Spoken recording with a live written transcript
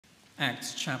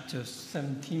Acts chapter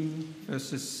 17,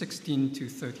 verses 16 to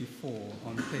 34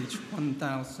 on page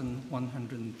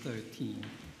 1113.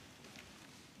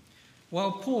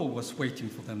 While Paul was waiting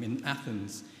for them in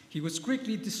Athens, he was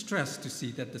greatly distressed to see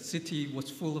that the city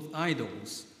was full of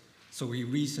idols. So he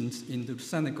reasoned in the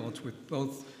synagogue with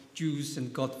both Jews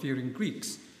and God-fearing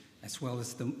Greeks, as well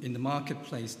as in the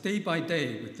marketplace day by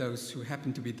day with those who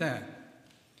happened to be there.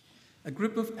 A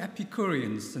group of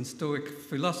Epicureans and Stoic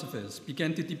philosophers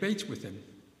began to debate with him.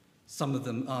 Some of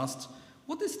them asked,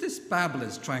 "What is this babbler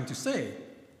trying to say?"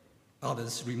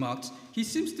 Others remarked, "He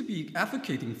seems to be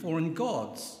advocating foreign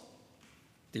gods."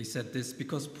 They said this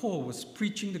because Paul was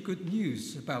preaching the good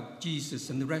news about Jesus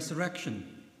and the resurrection.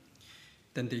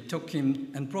 Then they took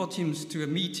him and brought him to a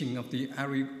meeting of the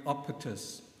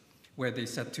Areopagus, where they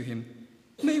said to him,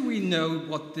 "May we know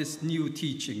what this new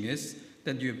teaching is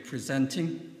that you're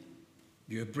presenting?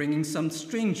 You're bringing some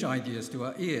strange ideas to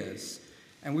our ears,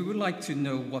 and we would like to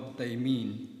know what they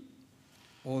mean."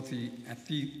 All the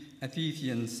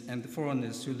Athenians and the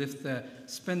foreigners who lived there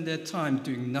spent their time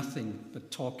doing nothing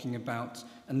but talking about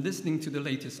and listening to the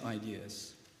latest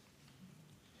ideas.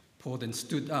 Paul then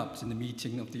stood up in the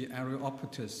meeting of the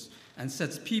Areopagus and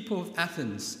said, "People of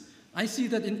Athens, I see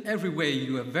that in every way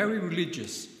you are very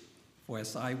religious, for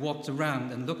as I walked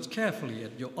around and looked carefully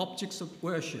at your objects of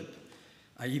worship,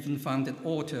 I even found an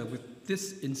altar with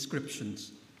this inscription,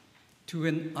 'To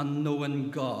an unknown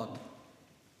God.'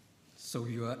 So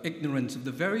you are ignorant of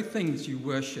the very things you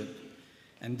worship,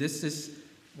 and this is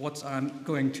what I'm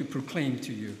going to proclaim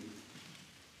to you.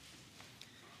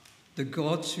 The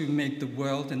God who made the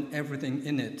world and everything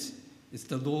in it is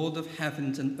the Lord of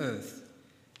heaven and earth,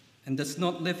 and does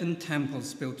not live in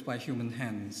temples built by human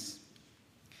hands.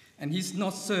 And he's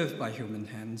not served by human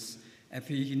hands if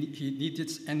he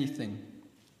needed anything.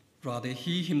 Rather,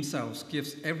 he himself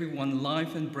gives everyone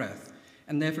life and breath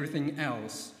and everything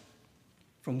else.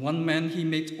 From one man he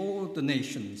made all the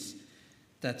nations,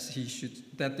 that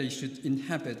they should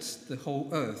inhabit the whole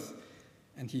earth,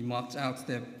 and he marked out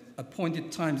their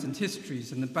appointed times and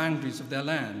histories and the boundaries of their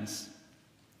lands.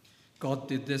 God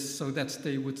did this so that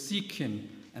they would seek him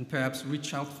and perhaps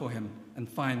reach out for him and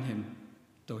find him,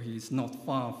 though he is not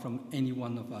far from any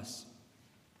one of us.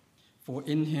 For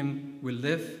in him we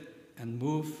live and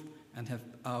move and have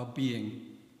our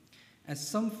being. As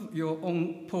some of your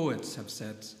own poets have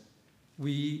said,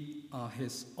 we are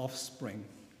his offspring.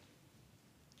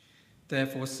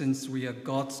 Therefore, since we are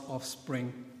God's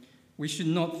offspring, we should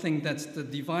not think that the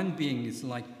divine being is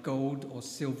like gold or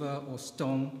silver or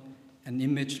stone, an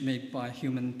image made by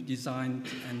human design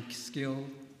and skill.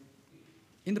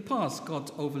 In the past,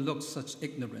 God overlooked such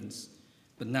ignorance,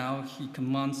 but now he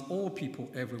commands all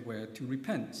people everywhere to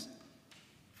repent.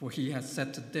 For he has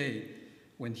set a day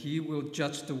when he will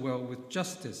judge the world with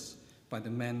justice by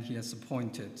the man he has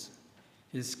appointed.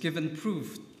 He has given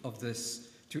proof of this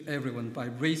to everyone by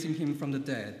raising him from the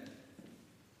dead.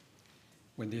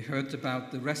 When they heard about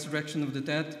the resurrection of the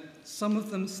dead, some of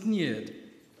them sneered,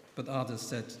 but others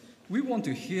said, "We want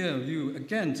to hear you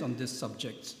again on this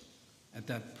subject." At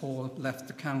that, Paul left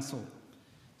the council.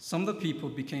 Some of the people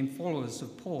became followers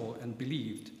of Paul and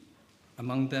believed.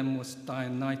 Among them was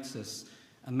Dionysius,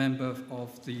 a member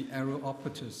of the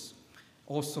Areopagus,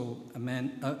 also a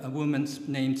woman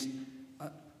named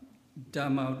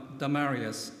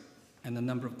Damaris, and a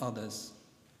number of others.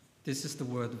 This is the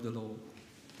word of the Lord.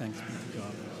 Thanks be to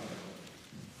God.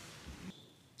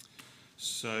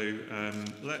 So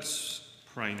let's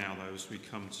pray now, though, as we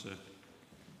come to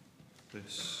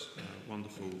this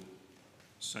wonderful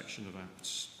section of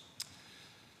Acts.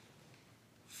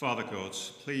 Father God,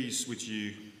 please would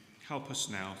you help us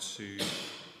now to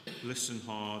listen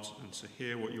hard and to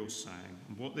hear what you're saying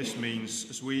and what this means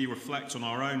as we reflect on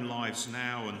our own lives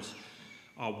now and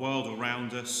our world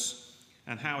around us,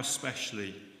 and how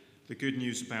especially the good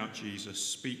news about Jesus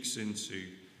speaks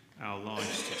into our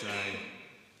lives today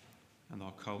and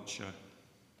our culture.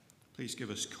 Please give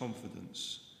us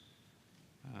confidence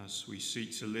as we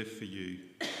seek to live for you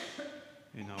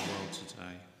in our world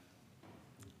today.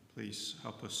 Please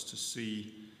help us to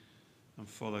see and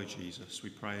follow Jesus. We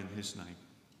pray in his name.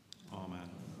 Amen.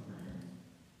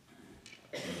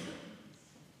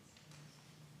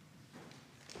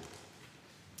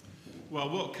 Well,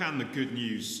 what can the good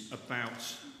news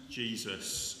about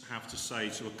Jesus have to say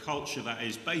to a culture that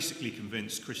is basically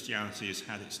convinced Christianity has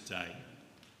had its day?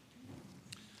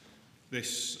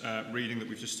 This reading that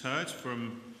we've just heard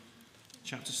from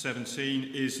chapter 17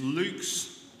 is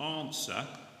Luke's answer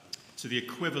to the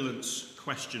equivalent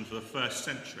question for the first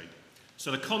century. So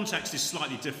the context is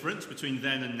slightly different between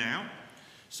then and now.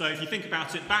 So if you think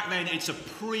about it, back then it's a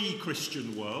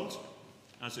pre-Christian world.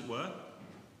 as it were.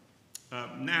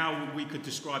 Now we could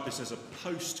describe this as a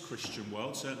post-Christian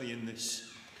world, certainly in this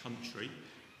country.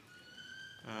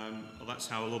 Well, that's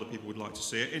how a lot of people would like to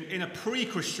see it. In a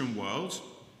pre-Christian world,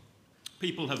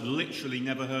 people have literally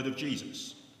never heard of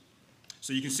Jesus.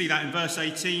 So you can see that in verse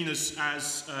 18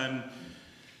 as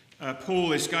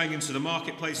Paul is going into the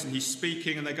marketplace and he's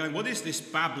speaking, and they're going, what is this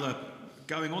babbler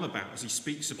going on about as he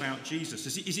speaks about Jesus?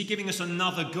 Is he giving us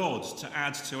another God to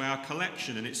add to our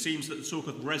collection? And it seems that the talk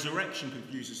of resurrection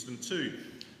confuses them too.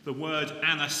 The word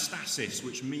anastasis,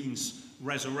 which means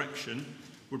resurrection,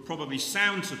 would probably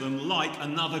sound to them like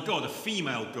another God, a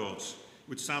female God. It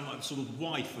would sound like the sort of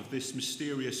wife of this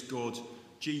mysterious God,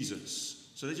 Jesus.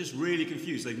 So they're just really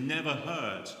confused. They've never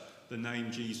heard the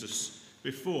name Jesus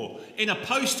before. In a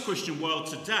post-Christian world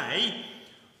today,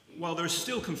 well, there is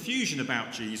still confusion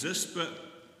about Jesus, but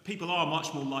people are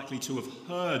much more likely to have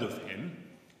heard of him,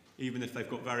 even if they've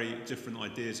got very different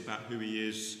ideas about who he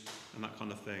is and that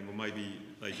kind of thing. Or maybe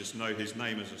they just know his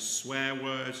name as a swear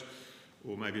word,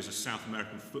 or maybe as a South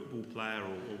American football player,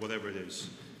 or whatever it is.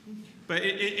 But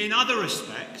in other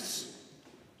respects,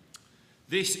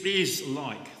 this is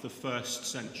like the first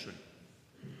century.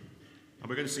 And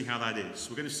we're going to see how that is.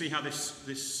 We're going to see how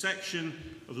this section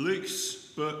of Luke's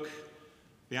book,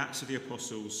 the Acts of the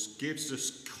Apostles, gives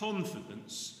us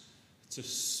confidence to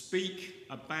speak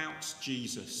about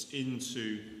Jesus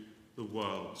into the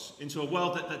world. Into a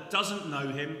world that doesn't know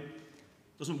him,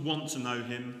 doesn't want to know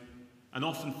him, and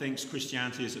often thinks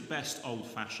Christianity is at best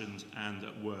old-fashioned and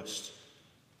at worst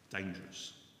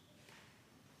dangerous.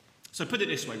 So put it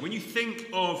this way, when you think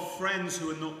of friends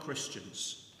who are not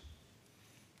Christians,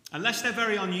 unless they're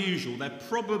very unusual, they're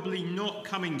probably not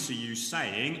coming to you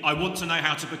saying, I want to know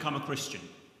how to become a Christian.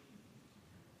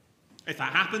 If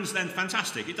that happens, then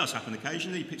fantastic. It does happen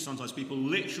occasionally. Sometimes people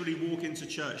literally walk into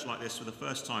church like this for the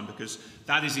first time because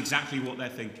that is exactly what they're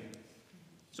thinking.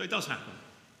 So it does happen.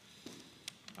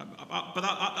 But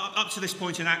up to this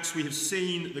point in Acts, we have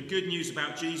seen the good news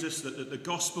about Jesus, that the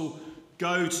gospel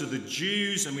go to the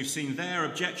Jews, and we've seen their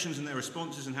objections and their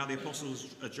responses and how the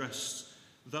apostles addressed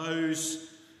those.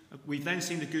 We've then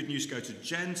seen the good news go to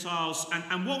Gentiles.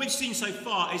 And what we've seen so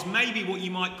far is maybe what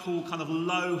you might call kind of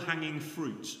low-hanging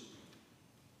fruit.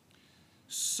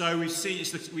 So we've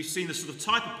seen the sort of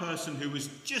type of person who was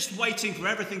just waiting for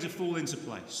everything to fall into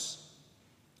place.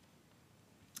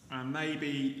 And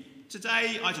maybe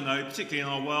today, I don't know, particularly in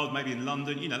our world, maybe in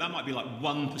London, that might be like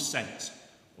 1%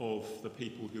 of the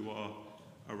people who are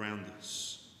around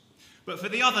us. But for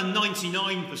the other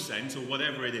 99%, or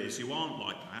whatever it is, who aren't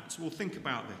like that, well, think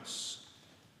about this.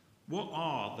 What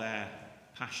are their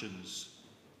passions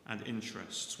and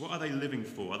interests? What are they living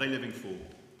for? Are they living for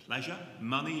pleasure,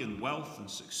 money and wealth and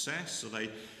success? Are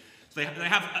they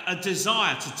have a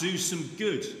desire to do some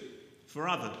good for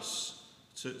others?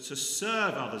 To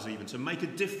serve others even, to make a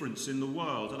difference in the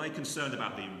world? Are they concerned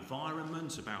about the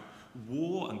environment, about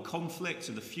war and conflict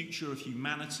and the future of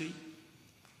humanity?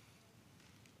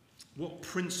 What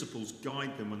principles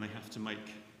guide them when they have to make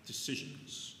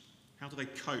decisions? How do they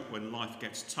cope when life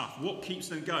gets tough? What keeps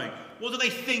them going? What do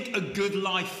they think a good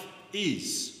life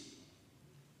is?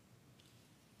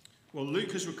 Well,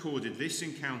 Luke has recorded this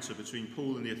encounter between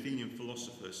Paul and the Athenian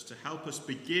philosophers to help us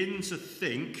begin to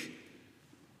think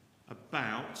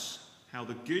about how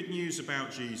the good news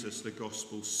about Jesus, the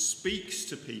gospel, speaks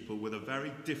to people with a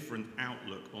very different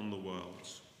outlook on the world.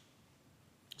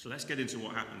 So let's get into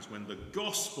what happens when the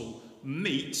gospel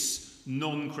meets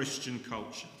non-Christian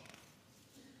culture.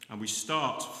 And we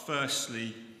start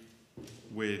firstly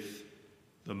with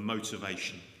the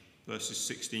motivation, verses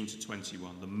 16 to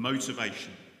 21, the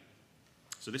motivation.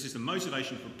 So this is the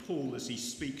motivation for Paul as he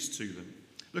speaks to them.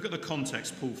 Look at the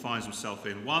context Paul finds himself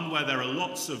in. One where there are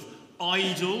lots of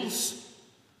idols.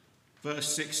 Verse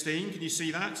 16, can you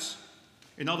see that?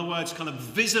 In other words, kind of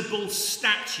visible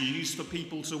statues for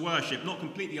people to worship. Not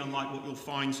completely unlike what you'll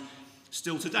find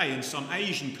still today in some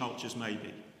Asian cultures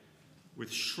maybe,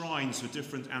 with shrines for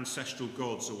different ancestral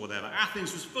gods or whatever.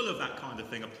 Athens was full of that kind of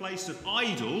thing, a place of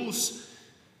idols,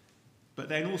 but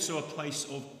then also a place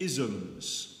of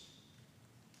isms.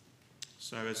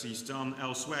 So as he's done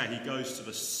elsewhere, he goes to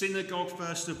the synagogue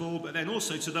first of all, but then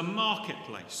also to the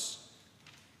marketplace,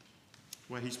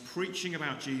 where he's preaching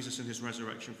about Jesus and his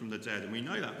resurrection from the dead. And we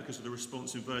know that because of the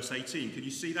response in verse 18. Could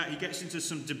you see that? He gets into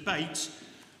some debate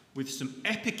with some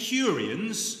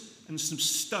Epicureans and some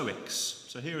Stoics.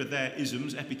 So here are their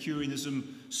isms: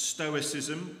 Epicureanism,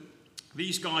 Stoicism.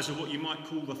 These guys are what you might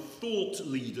call the thought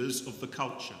leaders of the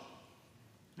culture.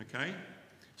 Okay?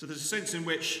 So there's a sense in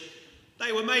which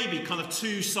they were maybe kind of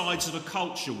two sides of a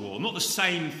culture war. Not the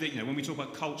same thing. When we talk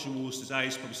about culture wars today,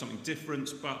 it's probably something different,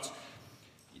 but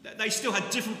they still had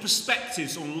different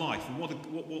perspectives on life and what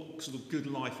sort of good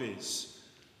life is.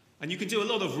 And you can do a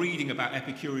lot of reading about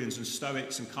Epicureans and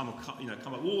Stoics and come up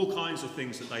with all kinds of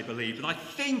things that they believe. And I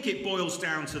think it boils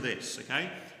down to this, okay?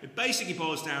 It basically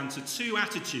boils down to two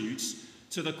attitudes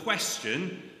to the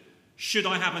question, should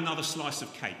I have another slice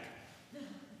of cake?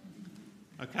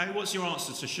 Okay, what's your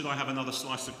answer to should I have another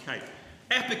slice of cake?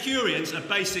 Epicureans are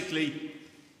basically,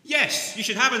 yes, you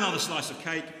should have another slice of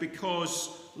cake because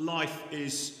life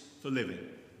is for living.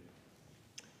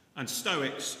 And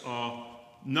Stoics are,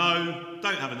 no,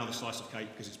 don't have another slice of cake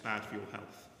because it's bad for your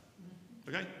health.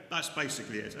 Okay, that's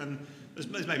basically it. And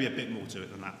there's maybe a bit more to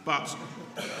it than that. But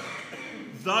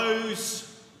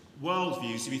those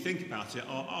worldviews, if you think about it,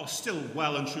 are still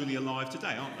well and truly alive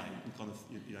today, aren't they? And kind of,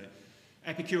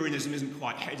 Epicureanism isn't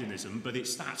quite hedonism, but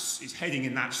it's heading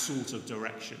in that sort of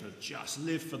direction of just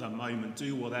live for the moment,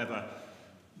 do whatever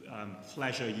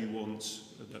pleasure you want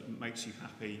that makes you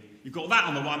happy. You've got that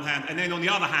on the one hand, and then on the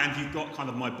other hand, you've got kind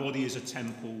of my body as a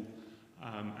temple,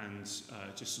 and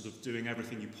just sort of doing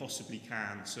everything you possibly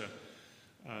can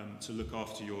to look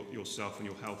after yourself and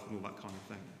your health and all that kind of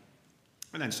thing.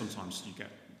 And then sometimes you get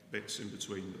bits in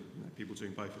between, people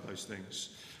doing both of those things.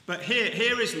 But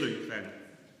here is Luke then,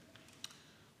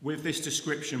 with this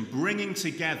description, bringing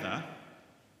together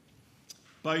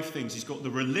both things. He's got the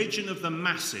religion of the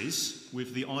masses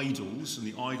with the idols and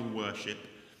the idol worship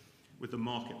with the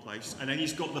marketplace, and then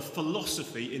he's got the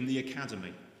philosophy in the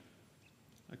academy.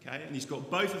 Okay, and he's got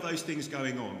both of those things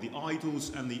going on, the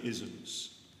idols and the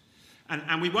isms.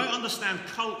 And we won't understand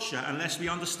culture unless we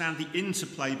understand the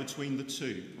interplay between the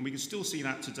two, and we can still see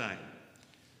that today.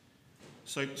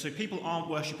 So people aren't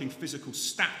worshipping physical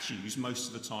statues most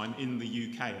of the time, in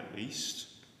the UK at least.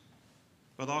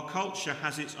 But our culture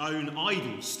has its own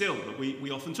idols still that we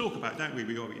often talk about, don't we?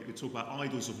 We talk about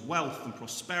idols of wealth and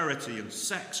prosperity and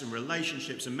sex and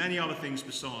relationships and many other things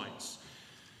besides.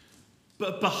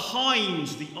 But behind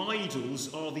the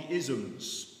idols are the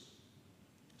isms.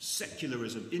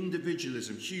 Secularism,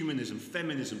 individualism, humanism,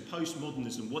 feminism,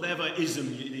 postmodernism, whatever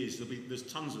ism it is, there's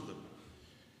tons of them.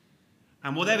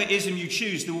 And whatever ism you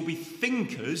choose, there will be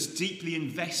thinkers deeply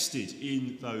invested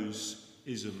in those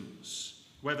isms.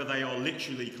 Whether they are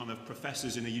literally kind of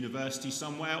professors in a university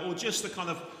somewhere, or just the kind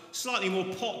of slightly more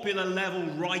popular level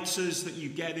writers that you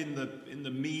get in the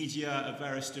media of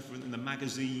various different, in the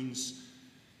magazines,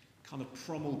 kind of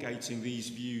promulgating these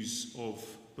views of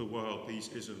the world, these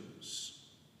isms.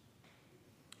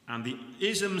 And the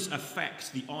isms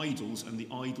affect the idols, and the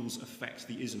idols affect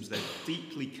the isms. They're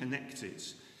deeply connected.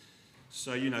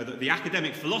 So, the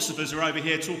academic philosophers are over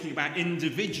here talking about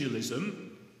individualism,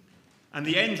 and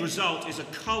the end result is a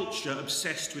culture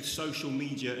obsessed with social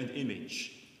media and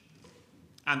image.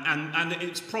 And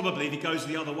it's probably, it goes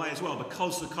the other way as well.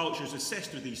 Because the culture is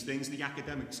obsessed with these things, the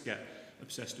academics get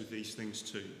obsessed with these things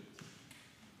too.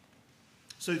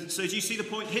 So do you see the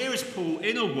point? Here is Paul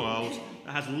in a world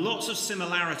that has lots of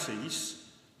similarities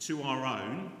to our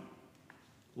own,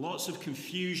 lots of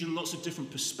confusion, lots of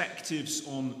different perspectives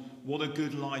on what a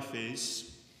good life is.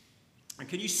 And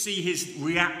can you see his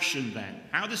reaction then?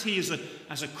 How does he, as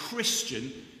a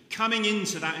Christian, coming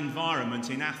into that environment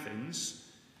in Athens,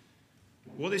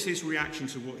 what is his reaction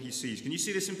to what he sees? Can you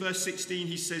see this in verse 16?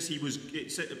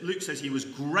 Luke says he was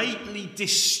greatly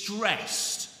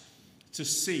distressed to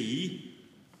see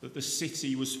that the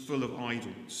city was full of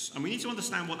idols. And we need to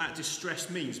understand what that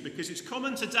distress means, because it's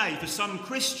common today for some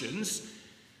Christians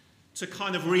to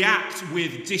kind of react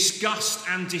with disgust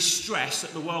and distress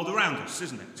at the world around us,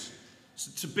 isn't it?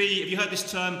 So to be, have you heard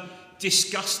this term,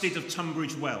 disgusted of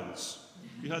Tunbridge Wells?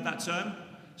 Have you heard that term?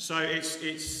 So it's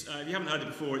if you haven't heard it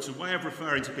before, it's a way of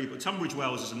referring to people. Tunbridge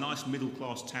Wells is a nice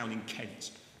middle-class town in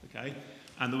Kent, okay?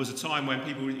 And there was a time when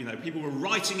people were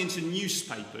writing into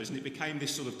newspapers, and it became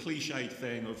this sort of cliched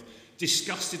thing of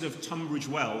disgusted of Tunbridge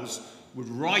Wells would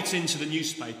write into the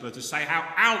newspaper to say how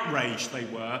outraged they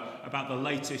were about the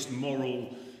latest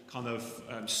moral kind of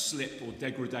slip or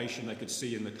degradation they could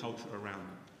see in the culture around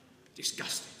them.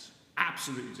 Disgusted,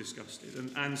 absolutely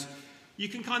disgusted. And you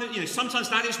can kind of, sometimes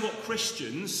that is what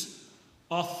Christians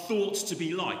are thought to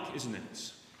be like, isn't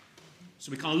it?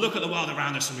 So we kind of look at the world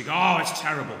around us and we go, oh, it's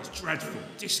terrible, it's dreadful,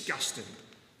 disgusting,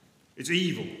 it's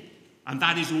evil. And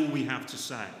that is all we have to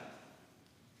say.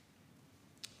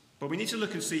 But we need to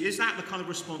look and see, is that the kind of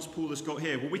response Paul has got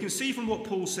here? Well, we can see from what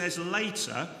Paul says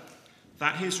later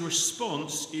that his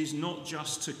response is not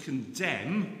just to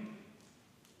condemn,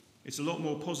 it's a lot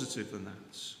more positive than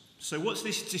that. So what's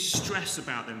this distress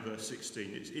about then, verse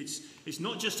 16? It's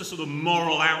not just a sort of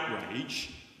moral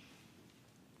outrage,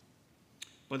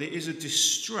 but it is a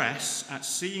distress at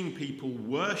seeing people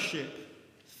worship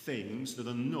things that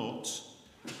are not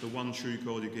the one true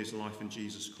God who gives life in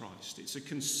Jesus Christ. It's a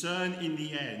concern in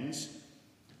the end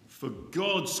for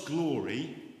God's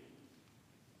glory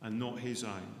and not his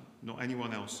own, not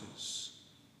anyone else's.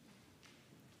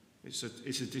 It's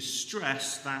a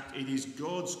distress that it is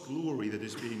God's glory that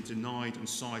is being denied and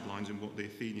sidelined in what the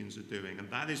Athenians are doing. And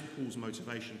that is Paul's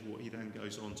motivation for what he then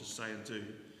goes on to say and do.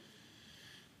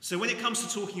 So when it comes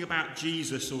to talking about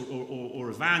Jesus or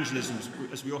evangelism,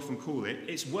 as we often call it,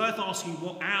 it's worth asking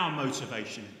what our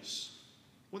motivation is.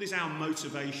 What is our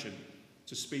motivation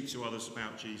to speak to others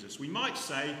about Jesus? We might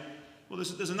say, well,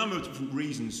 there's a number of different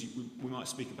reasons we might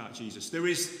speak about Jesus. There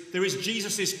is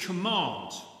Jesus'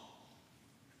 command.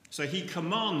 So he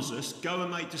commands us, go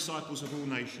and make disciples of all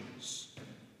nations.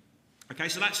 Okay,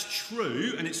 so that's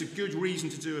true, and it's a good reason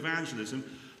to do evangelism.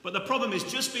 But the problem is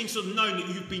just being sort of known that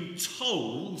you've been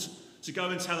told to go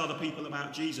and tell other people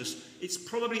about Jesus, it's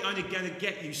probably only going to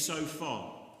get you so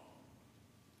far.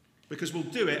 Because we'll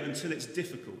do it until it's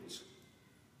difficult,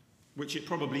 which it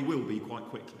probably will be quite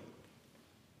quickly.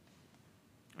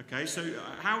 Okay, so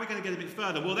how are we going to get a bit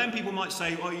further? Well, then people might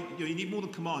say, well, you need more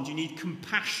than command, you need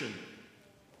compassion.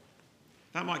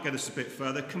 That might get us a bit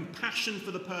further. Compassion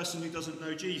for the person who doesn't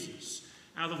know Jesus.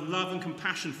 Out of love and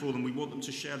compassion for them, we want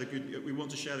to share the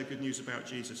good news about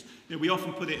Jesus. We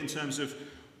often put it in terms of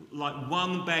like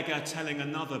one beggar telling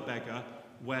another beggar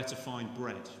where to find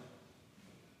bread.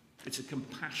 It's a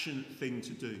compassionate thing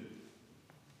to do.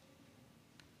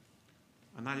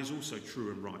 And that is also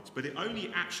true and right. But it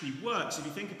only actually works, if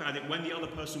you think about it, when the other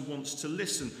person wants to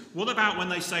listen. What about when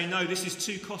they say, no, this is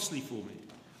too costly for me.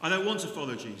 I don't want to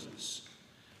follow Jesus.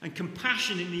 And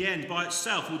compassion in the end by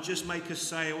itself will just make us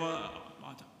say, well,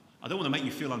 I don't want to make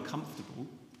you feel uncomfortable.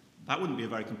 That wouldn't be a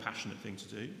very compassionate thing to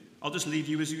do. I'll just leave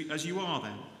you as you are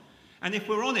then. And if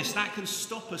we're honest, that can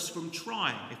stop us from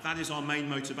trying, if that is our main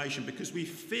motivation, because we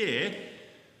fear,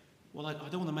 well, I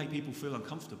don't want to make people feel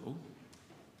uncomfortable.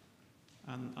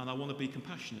 And I want to be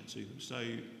compassionate to them. So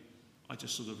I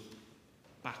just sort of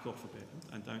back off a bit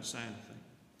and don't say anything.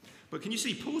 But can you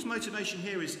see, Paul's motivation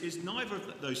here is neither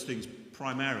of those things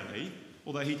primarily,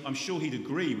 although I'm sure he'd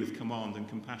agree with command and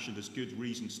compassion as good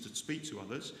reasons to speak to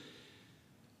others.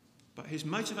 But his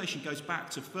motivation goes back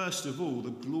to, first of all,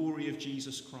 the glory of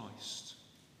Jesus Christ.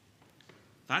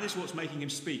 That is what's making him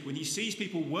speak. When he sees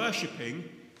people worshipping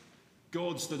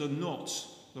gods that are not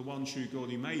the one true God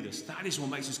who made us, that is what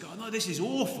makes us go, no, this is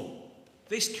awful.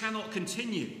 This cannot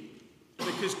continue.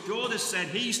 Because God has said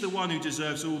he's the one who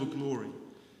deserves all the glory.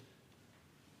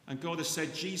 And God has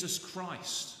said Jesus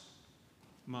Christ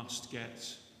must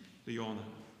get the honour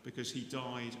because he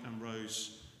died and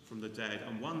rose from the dead.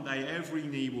 And one day every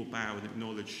knee will bow and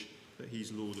acknowledge that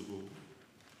he's Lord of all.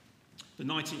 The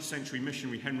 19th century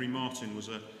missionary Henry Martyn was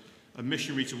a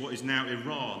missionary to what is now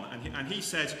Iran. And he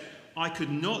said, I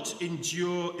could not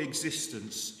endure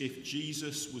existence if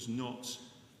Jesus was not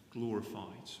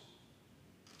glorified.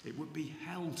 It would be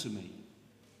hell to me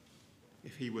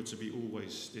if he were to be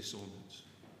always dishonoured.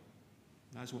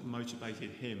 That's what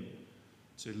motivated him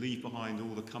to leave behind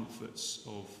all the comforts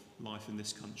of life in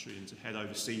this country and to head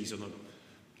overseas on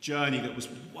a journey that was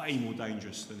way more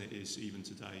dangerous than it is even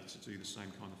today to do the same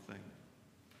kind of thing.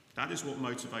 That is what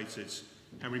motivated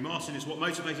Henry Martyn. It's what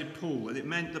motivated Paul. And it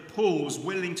meant that Paul was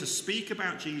willing to speak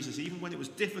about Jesus even when it was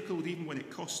difficult, even when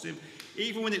it cost him,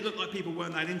 even when it looked like people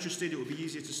weren't that interested, it would be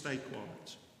easier to stay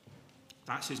quiet.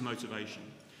 That's his motivation.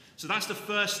 So that's the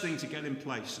first thing to get in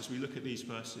place as we look at these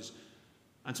verses.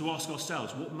 And to ask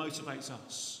ourselves, what motivates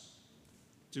us?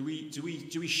 Do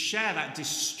we share that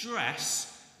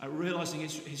distress at realising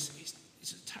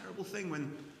it's a terrible thing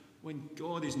when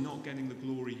God is not getting the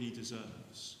glory he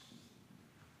deserves?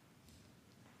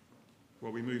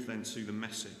 Well, we move then to the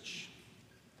message.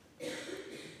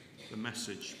 The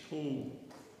message. Paul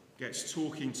gets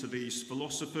talking to these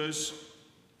philosophers,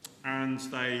 and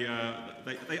they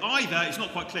either, it's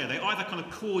not quite clear, they either kind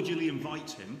of cordially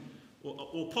invite him,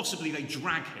 or possibly they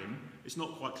drag him. It's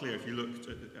not quite clear if you look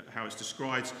at how it's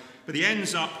described. But he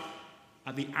ends up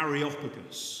at the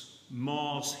Areopagus,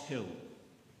 Mars Hill.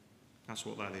 That's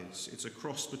what that is. It's a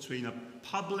cross between a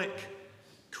public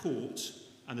court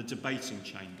and a debating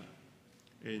chamber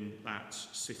in that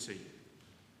city.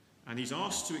 And he's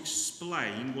asked to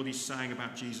explain what he's saying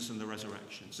about Jesus and the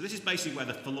resurrection. So this is basically where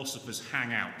the philosophers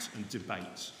hang out and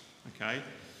debate. Okay?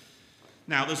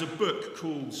 Now, there's a book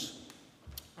called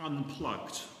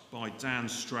Unplugged by Dan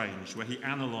Strange, where he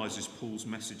analyses Paul's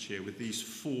message here with these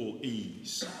 4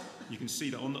 E's. You can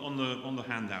see that on the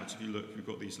handout, if you look, we've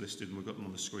got these listed and we've got them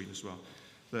on the screen as well.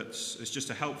 It's just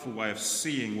a helpful way of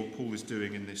seeing what Paul is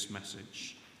doing in this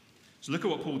message. So look at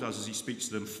what Paul does as he speaks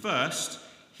to them. First,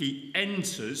 he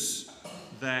enters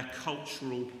their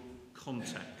cultural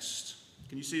context.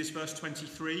 Can you see this verse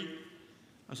 23?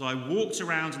 As I walked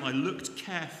around and I looked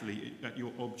carefully at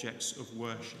your objects of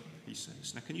worship, he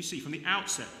says. Now, can you see from the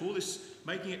outset, Paul is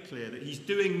making it clear that he's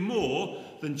doing more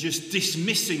than just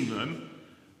dismissing them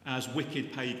as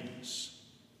wicked pagans.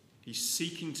 He's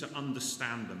seeking to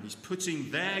understand them. He's putting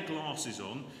their glasses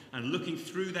on and looking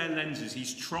through their lenses.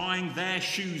 He's trying their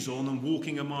shoes on and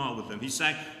walking a mile with them. He's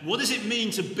saying, what does it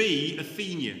mean to be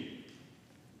Athenian?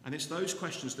 And it's those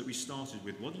questions that we started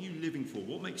with. What are you living for?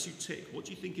 What makes you tick? What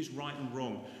do you think is right and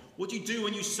wrong? What do you do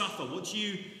when you suffer? What do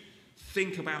you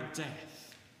think about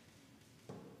death?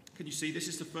 Can you see this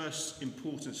is the first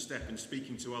important step in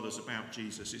speaking to others about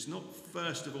Jesus? It's not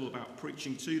first of all about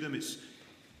preaching to them.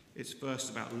 It's first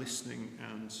about listening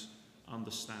and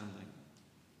understanding.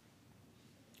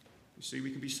 You see,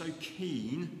 we can be so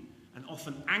keen and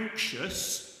often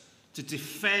anxious to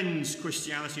defend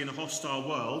Christianity in a hostile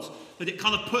world that it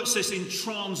kind of puts us in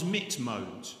transmit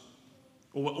mode.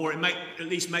 Or it at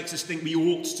least makes us think we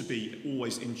ought to be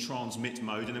always in transmit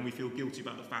mode, and then we feel guilty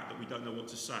about the fact that we don't know what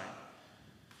to say.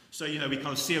 So, we kind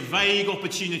of see a vague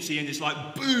opportunity and it's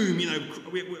like, boom,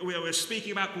 we're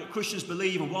speaking about what Christians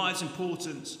believe and why it's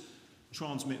important.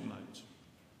 Transmit mode.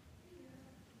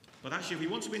 But actually, if we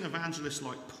want to be an evangelist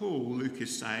like Paul, Luke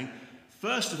is saying,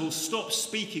 first of all, stop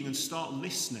speaking and start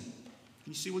listening.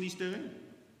 Can you see what he's doing?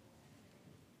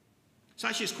 So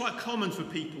actually, it's quite common for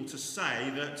people to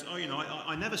say that,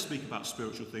 I never speak about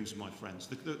spiritual things with my friends.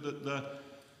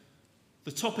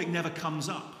 The topic never comes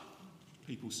up,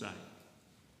 people say.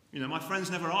 My friends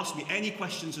never ask me any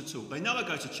questions at all. They know I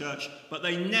go to church, but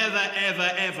they never, ever,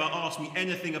 ever ask me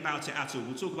anything about it at all.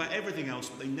 We'll talk about everything else,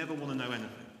 but they never want to know anything.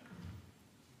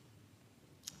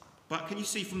 But can you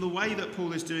see from the way that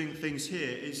Paul is doing things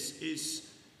here is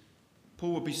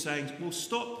Paul would be saying, well,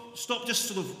 stop just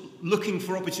sort of looking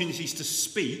for opportunities to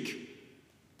speak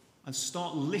and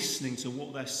start listening to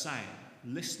what they're saying,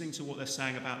 listening to what they're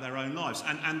saying about their own lives.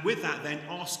 And with that, then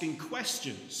asking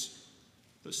questions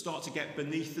that start to get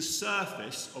beneath the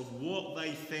surface of what they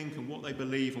think and what they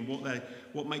believe and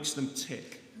what makes them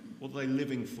tick, what are they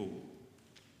living for.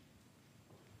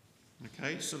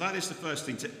 Okay, so that is the first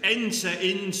thing, to enter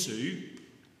into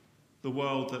the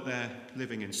world that they're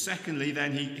living in. Secondly,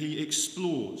 then he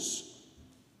explores.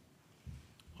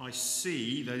 I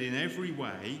see that in every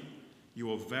way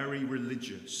you are very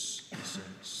religious, he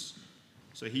says.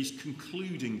 So he's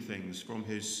concluding things from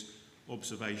his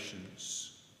observations.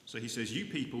 So he says, you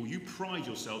people, you pride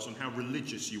yourselves on how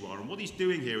religious you are. And what he's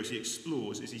doing here as he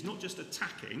explores is he's not just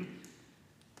attacking,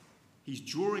 he's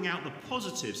drawing out the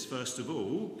positives, first of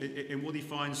all, in what he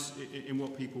finds in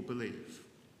what people believe.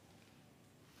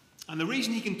 And the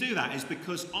reason he can do that is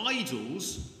because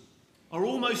idols are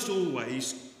almost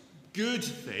always good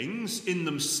things in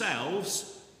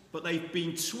themselves, but they've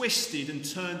been twisted and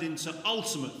turned into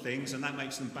ultimate things, and that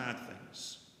makes them bad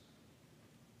things.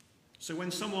 So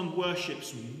when someone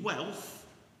worships wealth,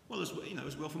 well, as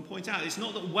we often point out, it's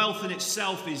not that wealth in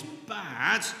itself is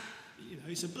bad.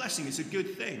 It's a blessing, it's a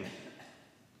good thing.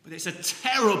 But it's a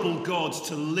terrible God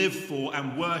to live for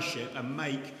and worship and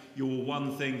make your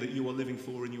one thing that you are living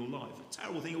for in your life. A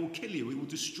terrible thing. It will kill you. It will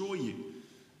destroy you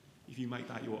if you make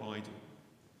that your idol.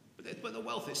 But the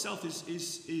wealth itself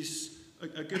is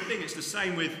a good thing. It's the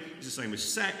same with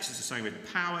sex. It's the same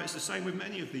with power. It's the same with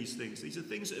many of these things. These are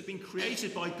things that have been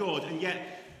created by God, and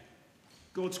yet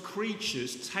God's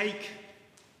creatures take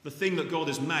the thing that God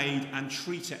has made and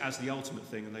treat it as the ultimate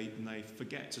thing, and they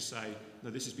forget to say,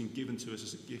 no, this has been given to us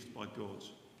as a gift by God,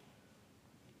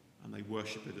 and they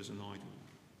worship it as an idol.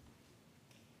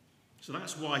 So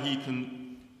that's why he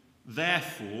can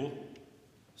therefore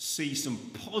see some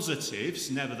positives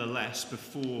nevertheless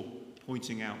before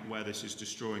pointing out where this is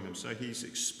destroying them. So he's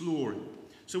exploring.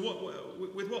 So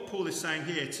with what Paul is saying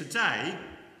here today,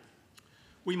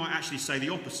 we might actually say the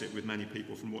opposite with many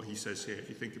people from what he says here, if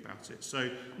you think about it.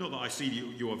 So, not that I see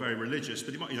you are very religious,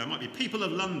 but it might be people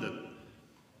of London.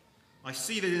 I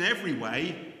see that in every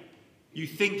way you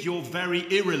think you're very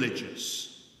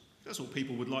irreligious. That's what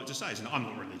people would like to say, isn't it? I'm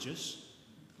not religious.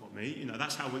 Not me.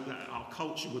 That's how our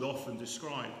culture would often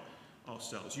describe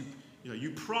ourselves.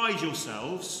 You pride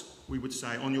yourselves, we would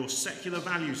say, on your secular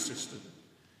value system.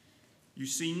 You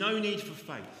see no need for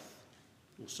faith,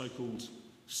 or so-called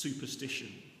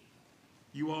superstition.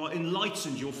 You are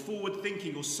enlightened, you're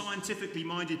forward-thinking, or scientifically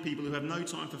minded people who have no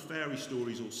time for fairy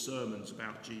stories or sermons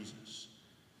about Jesus.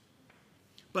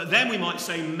 But then we might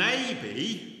say,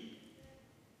 maybe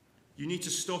you need to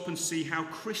stop and see how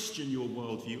Christian your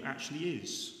worldview actually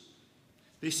is.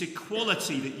 This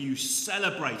equality that you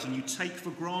celebrate and you take for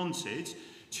granted,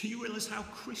 Do you realise how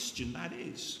Christian that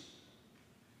is?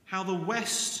 How the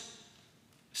West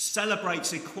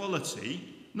celebrates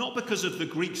equality, not because of the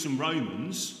Greeks and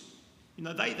Romans. You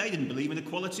know, they didn't believe in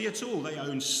equality at all. They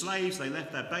owned slaves, they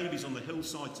left their babies on the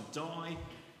hillside to die.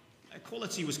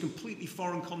 Equality was a completely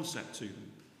foreign concept to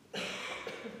them.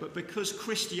 But because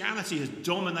Christianity has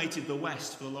dominated the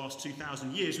West for the last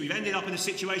 2,000 years, we've ended up in a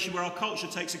situation where our culture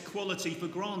takes equality for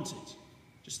granted.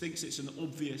 Just thinks it's an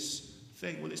obvious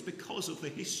thing. Well, it's because of the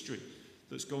history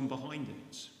that's gone behind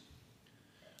it.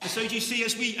 And so do you see,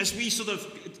 as we sort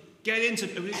of get into,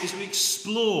 as we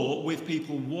explore with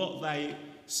people what they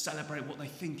celebrate, what they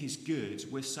think is good,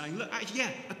 we're saying, look, yeah,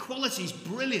 equality is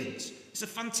brilliant. It's a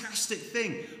fantastic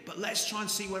thing. But let's try and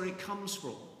see where it comes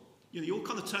from. You know, you're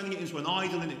kind of turning it into an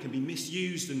idol, and it can be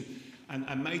misused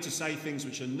and made to say things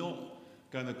which are not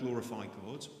going to glorify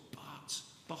God. But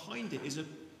behind it is a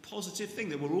positive thing,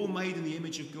 that we're all made in the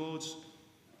image of God.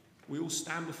 We all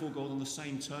stand before God on the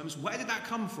same terms. Where did that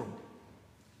come from?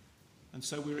 And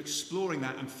so we're exploring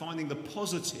that and finding the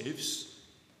positives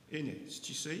in it. Do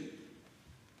you see?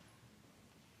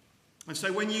 And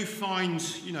so when you find,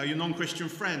 you know, your non-Christian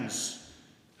friends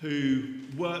who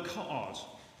work hard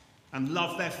and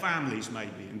love their families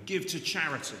maybe, and give to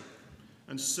charity,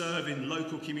 and serve in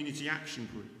local community action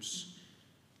groups,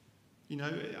 you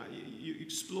know, you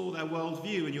explore their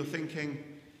worldview and you're thinking,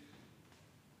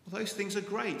 well, those things are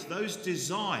great. Those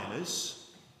desires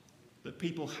that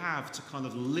people have to kind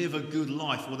of live a good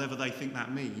life, whatever they think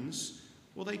that means,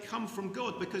 well, they come from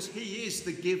God, because he is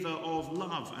the giver of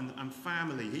love and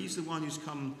family. He's the one who's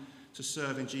come to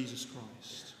serve in Jesus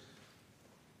Christ.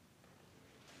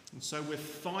 And so we're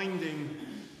finding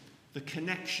the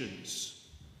connections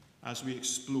as we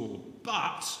explore.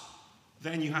 But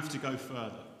then you have to go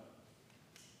further.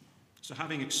 So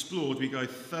having explored, we go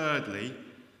thirdly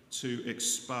to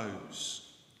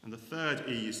expose. And the third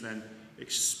E is then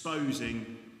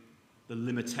exposing the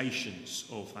limitations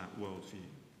of that worldview.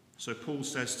 So Paul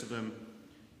says to them,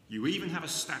 you even have a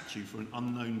statue for an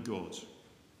unknown God.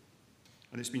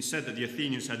 And it's been said that the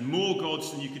Athenians had more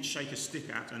gods than you could shake a stick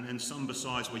at, and then some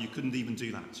besides where you couldn't even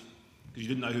do that, because you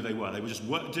didn't know who they were. They were just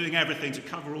doing everything to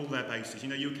cover all their bases. You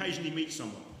know, you occasionally meet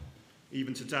someone,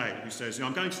 even today, who says, you know,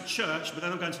 I'm going to church, but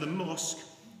then I'm going to the mosque,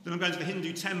 then I'm going to the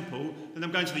Hindu temple, then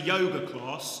I'm going to the yoga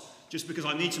class, just because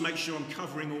I need to make sure I'm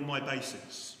covering all my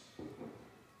bases.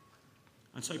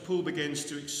 And so Paul begins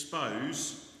to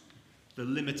expose the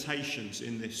limitations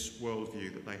in this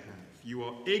worldview that they have. You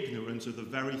are ignorant of the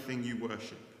very thing you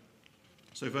worship.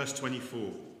 So verse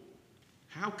 24.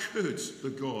 How could the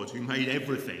God who made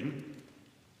everything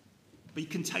be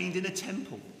contained in a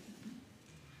temple?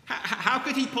 How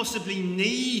could he possibly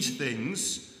need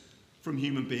things from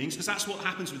human beings? Because that's what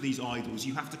happens with these idols.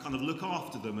 You have to kind of look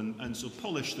after them and sort of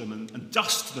polish them and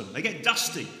dust them. They get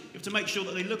dusty. You have to make sure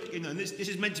that they look, you know, and this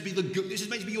is meant to be this is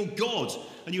meant to be your God,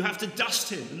 and you have to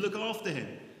dust him and look after him.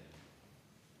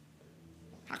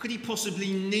 How could he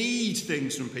possibly need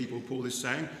things from people, Paul is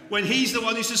saying, when he's the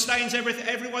one who sustains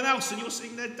everyone else, and you're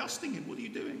sitting there dusting him? What are you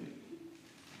doing?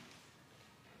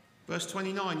 Verse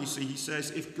 29, you see, he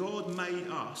says, if God made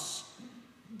us,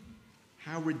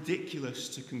 how ridiculous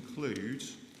to conclude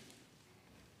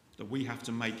that we have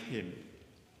to make him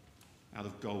out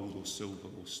of gold or silver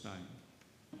or stone.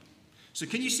 So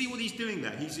can you see what he's doing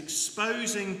there? He's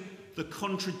exposing the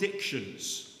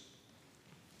contradictions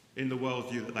in the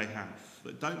worldview that they have,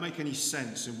 that don't make any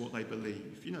sense in what they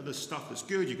believe. You know, there's stuff that's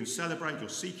good, you can celebrate, you're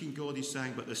seeking God, he's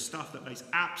saying, but there's stuff that makes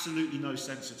absolutely no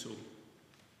sense at all.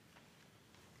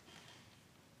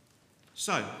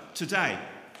 So, today,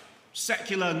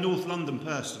 secular North London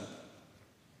person,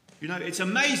 you know, it's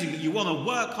amazing that you want to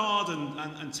work hard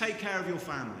and take care of your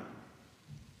family.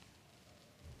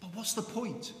 But what's the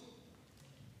point?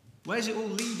 Where's it all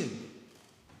leading?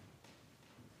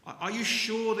 Are you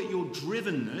sure that your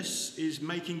drivenness is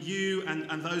making you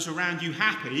and those around you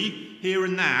happy here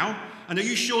and now? And are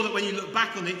you sure that when you look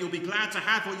back on it, you'll be glad to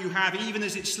have what you have, even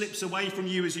as it slips away from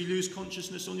you as you lose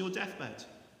consciousness on your deathbed?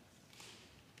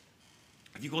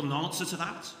 Have you got an answer to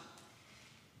that?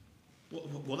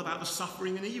 What about the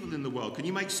suffering and evil in the world? Can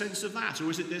you make sense of that?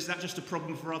 Or is that just a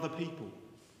problem for other people?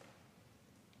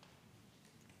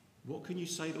 What can you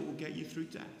say that will get you through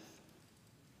death?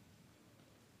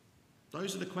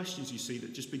 Those are the questions, you see,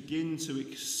 that just begin to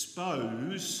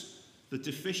expose the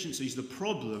deficiencies, the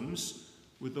problems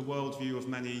with the worldview of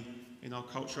many in our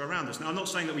culture around us. Now, I'm not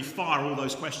saying that we fire all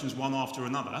those questions one after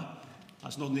another.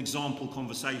 That's not an example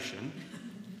conversation.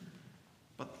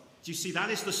 But do you see, that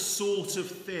is the sort of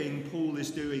thing Paul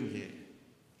is doing here.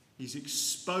 He's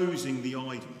exposing the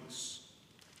idols.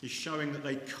 He's showing that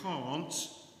they can't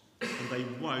and they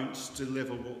won't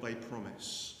deliver what they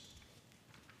promise.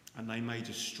 And they may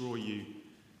destroy you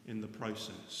in the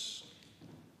process.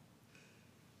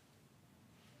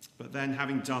 But then,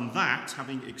 having done that,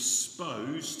 having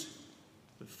exposed,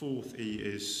 the fourth E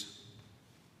is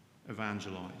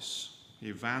evangelize.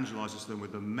 He evangelizes them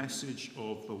with the message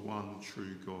of the one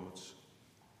true God.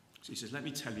 So he says, let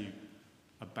me tell you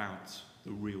about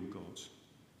the real God.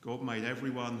 God made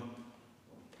everyone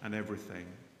and everything.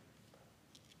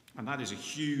 And that is a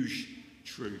huge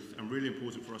truth and really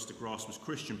important for us to grasp as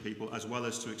Christian people, as well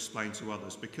as to explain to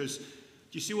others. Because do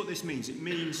you see what this means? It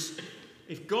means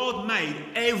if God made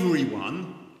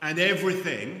everyone and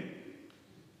everything,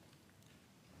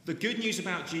 the good news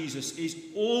about Jesus is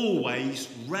always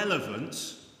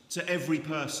relevant to every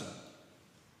person.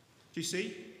 Do you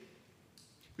see?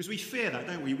 Because we fear that,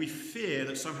 don't we? We fear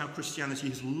that somehow Christianity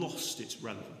has lost its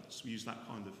relevance. We use that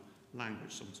kind of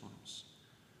language sometimes.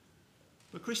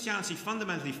 But Christianity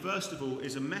fundamentally, first of all,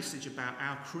 is a message about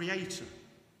our Creator.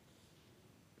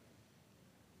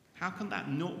 How can that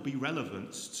not be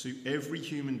relevant to every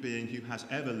human being who has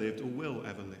ever lived or will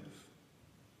ever live?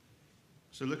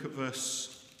 So look at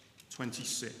verse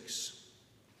 26.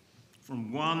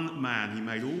 From one man he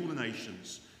made all the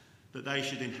nations, that they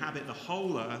should inhabit the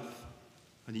whole earth,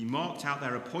 and he marked out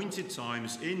their appointed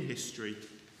times in history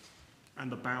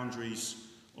and the boundaries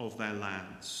of their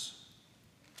lands.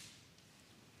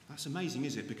 That's amazing,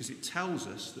 isn't it? Because it tells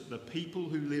us that the people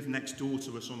who live next door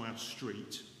to us on our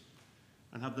street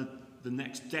and have the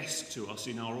next desk to us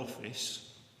in our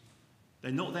office,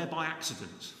 they're not there by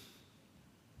accident.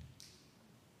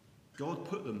 God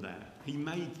put them there. He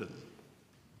made them.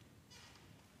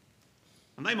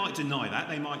 And they might deny that.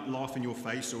 They might laugh in your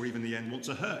face or even in the end want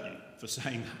to hurt you for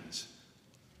saying that.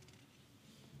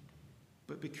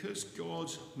 But because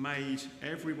God made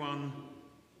everyone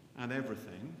and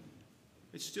everything,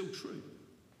 it's still true.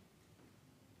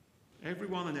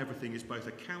 Everyone and everything is both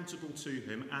accountable to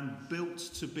him and built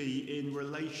to be in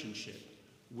relationship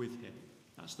with him.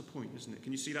 That's the point, isn't it?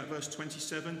 Can you see that verse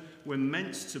 27? We're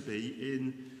meant to be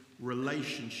in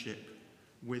relationship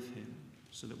with him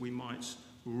so that we might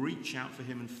reach out for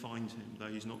him and find him, though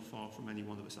he's not far from any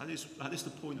one of us. That is the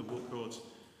point of what God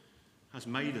has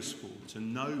made us for, to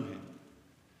know him.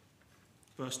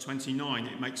 Verse 29,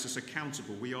 it makes us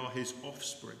accountable. We are his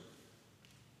offspring.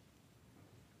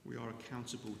 We are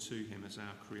accountable to him as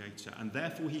our creator. And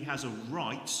therefore he has a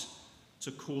right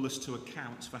to call us to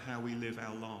account for how we live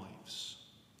our lives.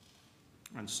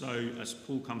 And so, as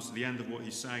Paul comes to the end of what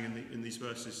he's saying in these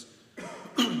verses,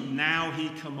 now he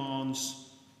commands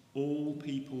all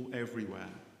people everywhere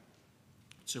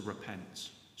to repent.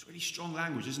 It's really strong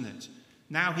language, isn't it?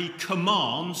 Now he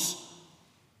commands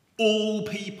all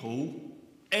people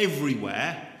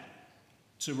everywhere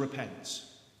to repent.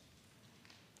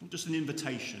 Not just an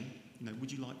invitation.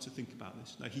 Would you like to think about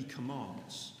this? No, he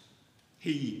commands.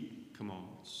 He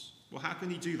commands. Well, how can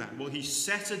he do that? Well, he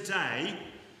set a day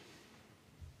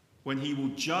when he will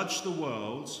judge the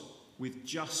world with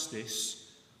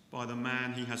justice by the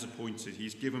man he has appointed.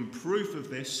 He's given proof of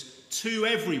this to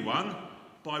everyone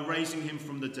by raising him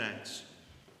from the dead.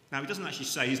 Now, he doesn't actually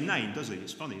say his name, does he?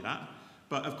 It's funny, that.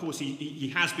 But, of course,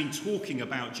 he has been talking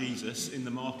about Jesus in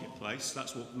the marketplace.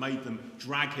 That's what made them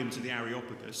drag him to the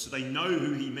Areopagus. So they know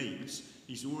who he means.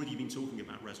 He's already been talking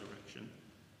about resurrection.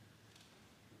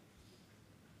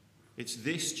 It's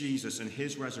this Jesus and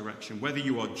his resurrection, whether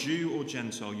you are Jew or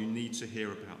Gentile, you need to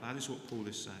hear about. That is what Paul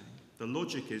is saying. The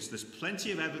logic is there's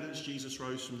plenty of evidence Jesus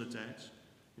rose from the dead.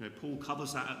 Paul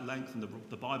covers that at length, and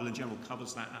the Bible in general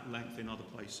covers that at length in other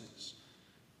places.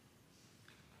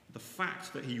 The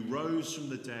fact that he rose from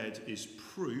the dead is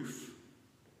proof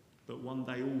that one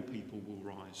day all people will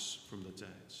rise from the dead.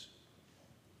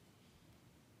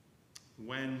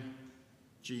 When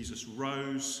Jesus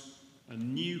rose, a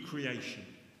new creation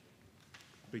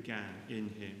began in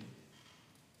him.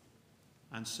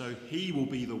 And so he will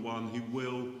be the one who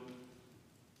will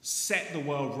set the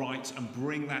world right and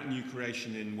bring that new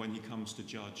creation in when he comes to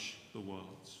judge the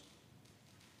world.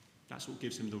 That's what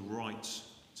gives him the right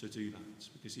to do that,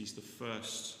 because he's the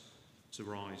first to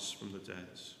rise from the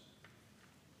dead.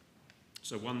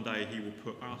 So one day he will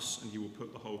put us and he will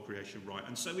put the whole creation right.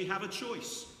 And so we have a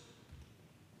choice.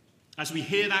 As we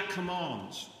hear that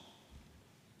command,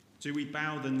 do we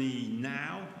bow the knee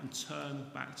now and turn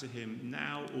back to him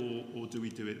now, or do we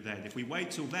do it then? If we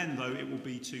wait till then, though, it will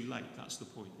be too late. That's the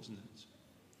point, isn't it?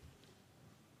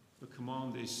 The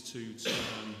command is to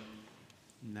turn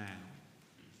now.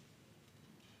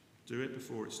 Do it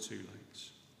before it's too late.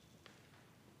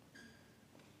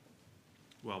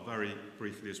 Well, very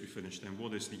briefly as we finish then,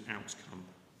 what is the outcome?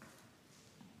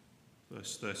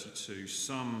 Verse 32,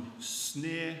 some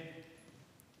sneer,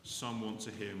 some want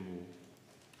to hear more.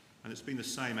 And it's been the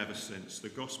same ever since. The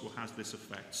gospel has this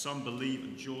effect. Some believe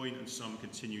and join, and some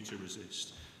continue to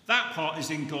resist. That part is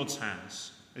in God's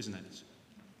hands, isn't it?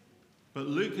 But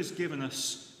Luke has given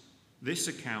us this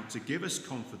account to give us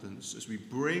confidence as we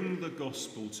bring the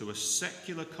gospel to a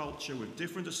secular culture with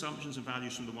different assumptions and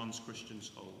values from the ones Christians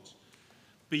hold.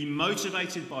 Be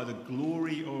motivated by the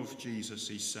glory of Jesus,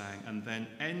 he's saying, and then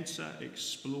enter,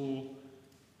 explore,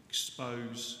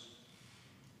 expose,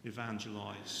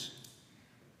 evangelize,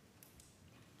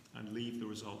 and leave the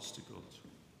results to God.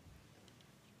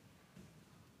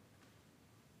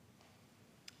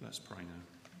 Let's pray now.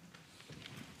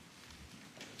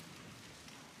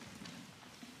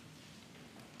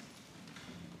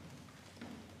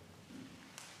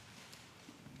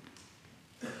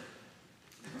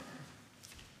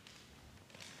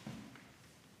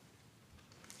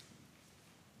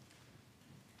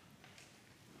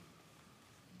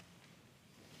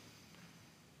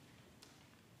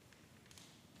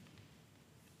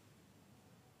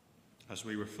 As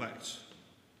we reflect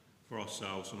for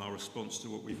ourselves on our response to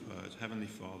what we've heard, Heavenly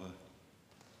Father,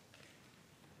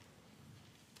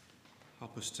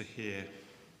 help us to hear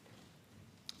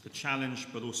the challenge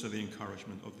but also the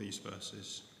encouragement of these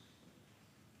verses.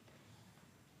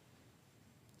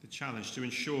 The challenge to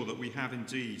ensure that we have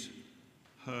indeed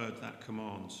heard that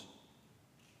command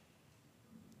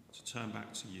to turn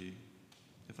back to you.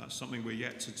 If that's something we're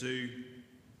yet to do,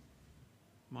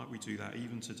 might we do that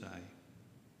even today?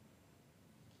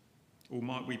 Or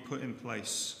might we put in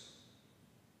place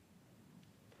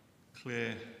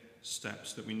clear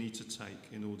steps that we need to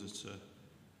take in order to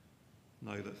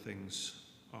know that things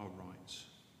are right?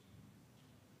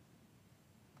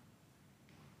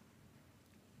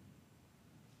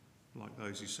 Like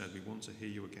those who said, we want to hear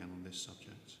you again on this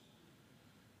subject.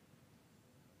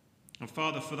 And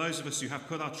Father, for those of us who have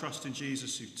put our trust in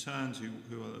Jesus, who've turned,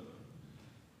 who are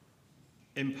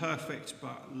imperfect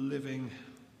but living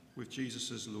with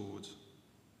Jesus as Lord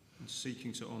and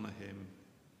seeking to honour him,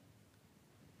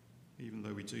 even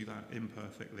though we do that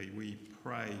imperfectly, we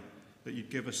pray that you'd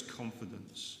give us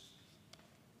confidence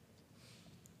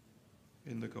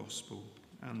in the gospel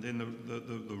and in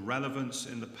the relevance,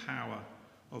 in the power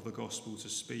of the gospel to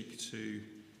speak to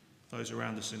those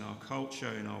around us in our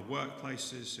culture, in our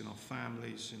workplaces, in our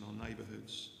families, in our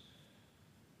neighbourhoods.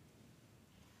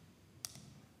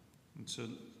 And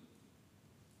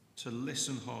to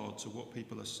listen hard to what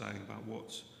people are saying about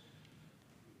what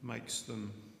makes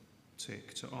them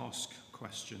tick, to ask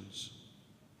questions,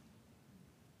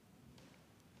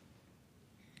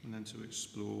 and then to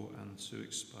explore and to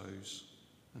expose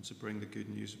and to bring the good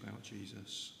news about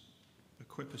Jesus.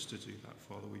 Equip us to do that,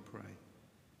 Father, we pray.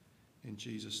 In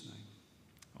Jesus'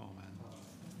 name, amen.